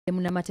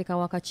Munnamateeka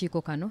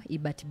w'akakiiko kano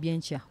Ibert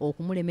Byenkya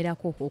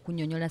okumulemerako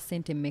okunnyonnyola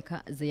ssente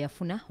mmeka ze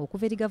yafuna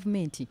okuva eri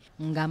gavumenti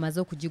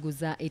ng'amaze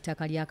okugiguza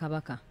ettaka lya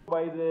Kabaka.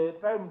 By the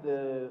time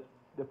the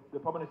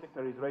permanent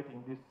secretary is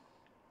writing this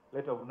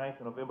letter of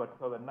 9th November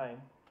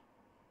 2009,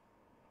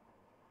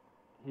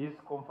 he is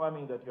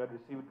confirming that you had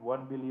received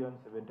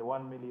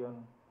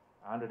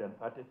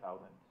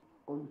 1,071,130,000.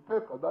 On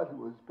paper that he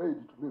was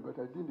paid to me, but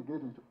I didn't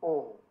get it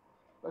all.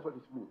 That's what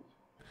it means.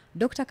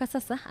 Dr.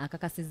 Kasasa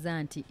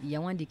akakasizza nti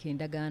yawandiika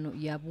endagaano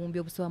ya buwumbi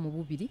obusoba mu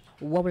bubiri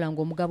wabula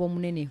ng'omugabo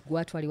omunene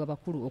gwatwalibwa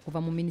bakulu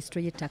okuva mu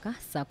minisitule y'ettaka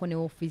ssaako ne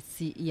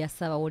ofiisi ya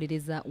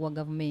ssaabawolereza wa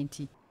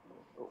gavumenti.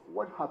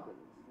 What happens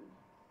is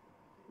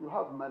you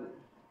have money.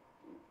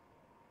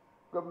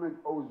 Government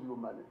owes you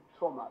money,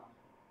 so much.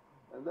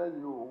 And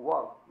then you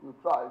work, you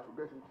try to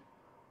get it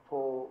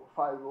for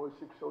 5 or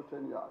 6 or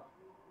 10 years.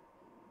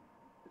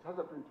 It has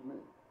happened to me.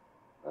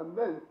 And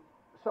then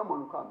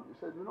someone comes, he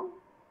said, you know,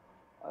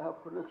 I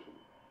have connection.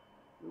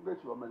 You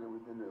get your money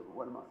within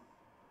 1 month.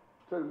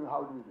 Tell me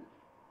how do you do it?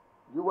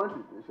 Do you want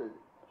it? They say.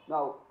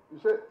 Now, you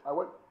say, I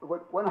want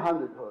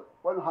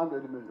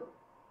 100 million.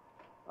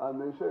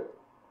 And they say,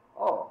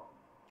 oh,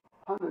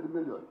 100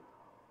 million.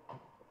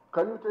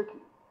 Can you take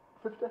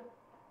 50?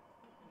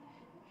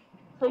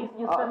 So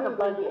you start a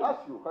budget. They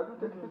ask you, can you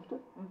take 50?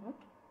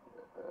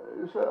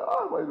 You say,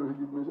 oh, why don't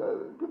you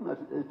give me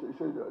 80? He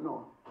said,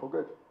 no,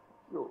 forget.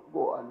 You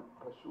go and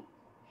pursue.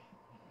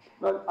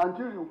 Now,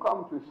 until you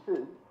come to a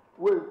stage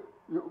where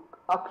you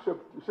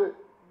accept, you say,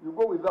 you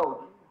go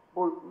without,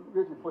 or you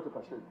get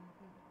 40%.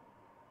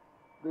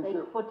 They like say,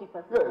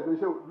 40%? Yeah, they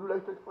say, do you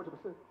like 40%? I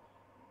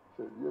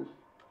said, yes.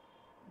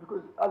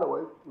 Because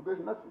otherwise, you get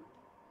nothing.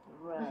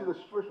 Right. This is the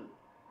situation.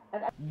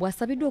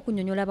 Bw'asabiddwa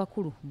okunnyonnyola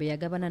abakulu be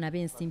yagabana nabo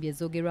ensimbi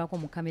ezoogerwako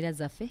mu kamera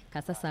zaffe,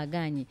 Kasasa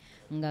agaanye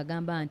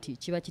ng'agamba nti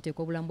kiba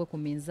kiteeka obulamu bwe ku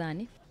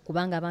minzaani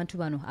kubanga abantu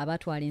bano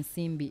abaatwala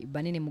ensimbi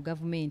banene mu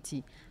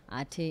gavumenti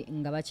ate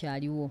nga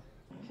bakyaliwo.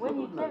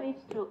 When you tell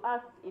it to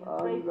us in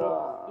private,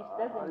 it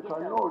doesn't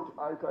get out.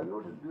 I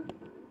cannot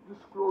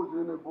disclose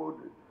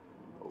anybody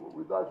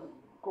without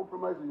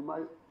compromising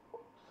my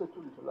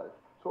security life.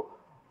 So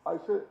I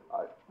say,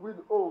 with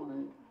all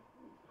the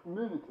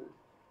humility,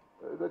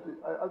 that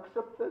I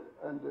accepted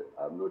and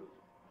I'm not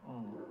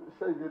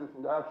saying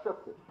anything. I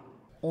accepted.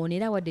 Ono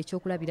era wadde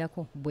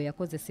ekyokulabirako bwe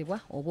yakozesebwa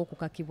oba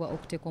okukakibwa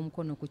okuteeka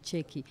omukono ku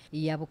cheeki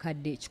ya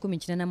bukadde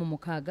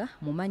 186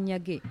 mu mannya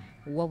ge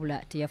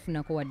wabula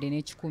teyafunako wadde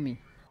n'ekikumi.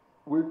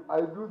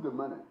 I drew the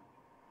money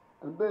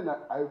and then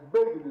I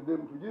begged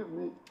them to give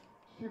me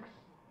 6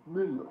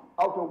 million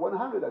out of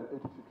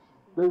 186.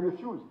 They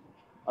refused.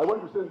 I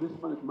want to send this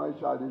money to my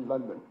child in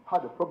London.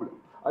 Had a problem.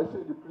 I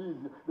said, please.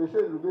 They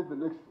said, you'll get the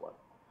next one.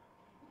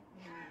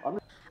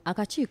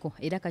 Akakiiko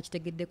era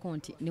kakitegeddeko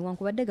nti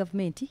newankubadde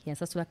gavumenti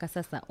yasasula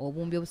Kasasa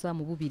obuwumbi obusoba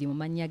mu bubiri mu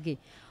mannya ge,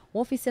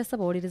 ofiisi ya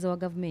ssaabawolereza wa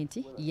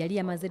gavumenti yali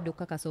yamaze dde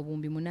okukakasa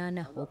obuwumbi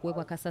 8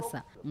 okuweebwa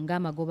Kasasa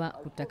ng'amagoba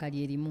ku ttaka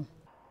lye limu.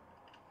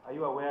 Are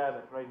you aware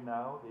that right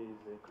now there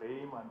is a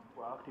claim and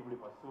we're actively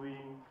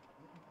pursuing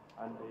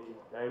and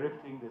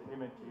directing the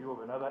payment to you of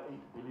another 8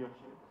 billion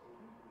shillings?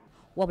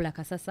 Wabula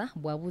Kasasa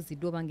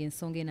bw'abuuziddwa oba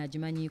ng'ensonga eno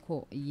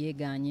agimanyiiko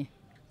yeegaanye.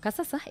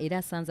 Kasasa era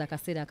asanze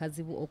akaseera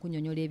akazibu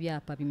okunnyonnyola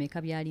ebyapa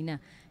bimeka by'alina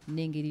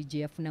n'engeri gye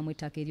yafunamu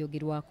ettaka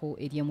eryogerwako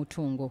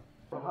ery'omutungo.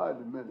 I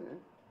had many,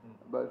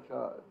 but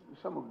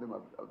some of them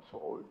have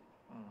sold.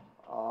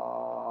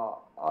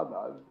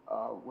 Others,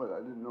 well,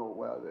 I didn't know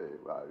where they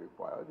were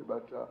required,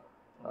 but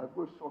I've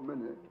got so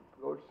many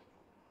plots,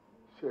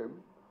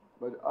 same,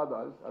 but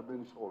others have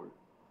been sold.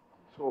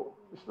 So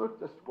it's not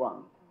just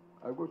one.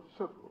 I've got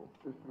several.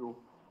 If you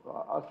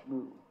ask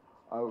me,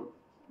 I'll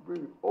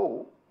bring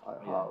all I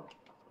have.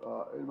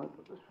 In my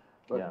possession.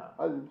 But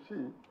as you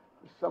see,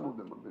 some of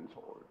them have been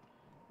sold.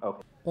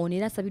 Okay. Ono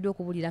era asabiddwa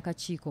okubuulira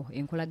akakiiko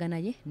enkolagana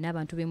ye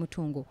n'abantu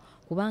b'emutungo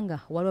kubanga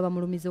waliwo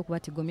bamulumiza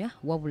okubatigomya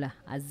wabula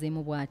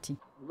azzeemu bw'ati.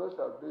 You must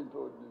have been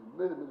told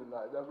many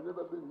lies. I've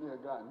never been near a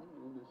gun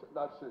in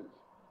that sense.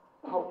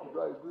 How could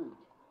I do it?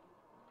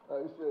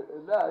 It's a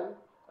lie,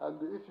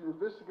 and if you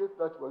investigate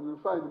that one,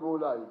 you'll find more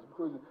lies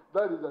because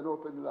that is an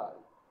open lie.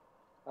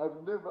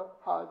 I've never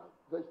had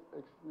that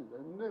experience.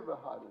 I've never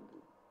had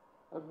anything.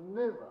 I've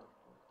never.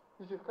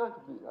 It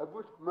can't be. I've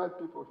got my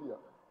people here.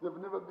 They've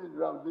never been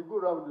around. They go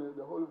around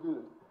the whole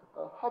village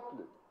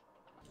happily.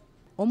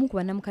 Omu ku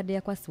bannamukadde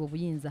yakwasibwa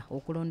obuyinza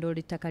okulondoola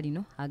ettaka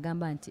lino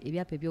agamba nti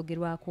ebyapa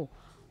ebyogerwako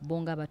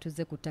bo nga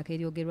abatuze ku ttaka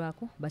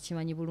eryogerwako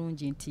bakimanyi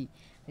bulungi nti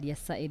lya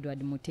Sir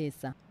Edward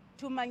Muteesa.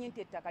 Tumanyi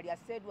nti ettaka lya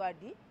Sir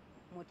Edward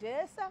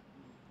Muteesa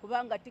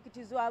kubanga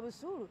tikiti za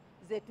busuulu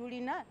ze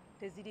tulina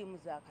tezirimu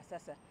za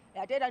Kasasa.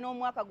 Ate era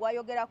n'omwaka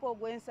gwayogerako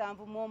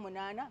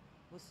ogw'7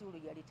 busuulu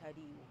yali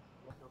taliiwo.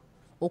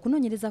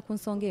 Okunoonyereza ku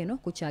nsonga eno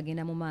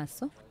kukyagenda mu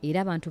maaso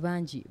era abantu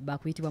bangi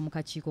bakuyitibwa mu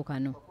kakiiko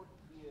kano.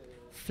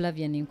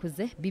 Flavian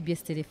Nkuze,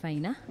 BBS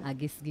Telefina,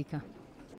 agesigika.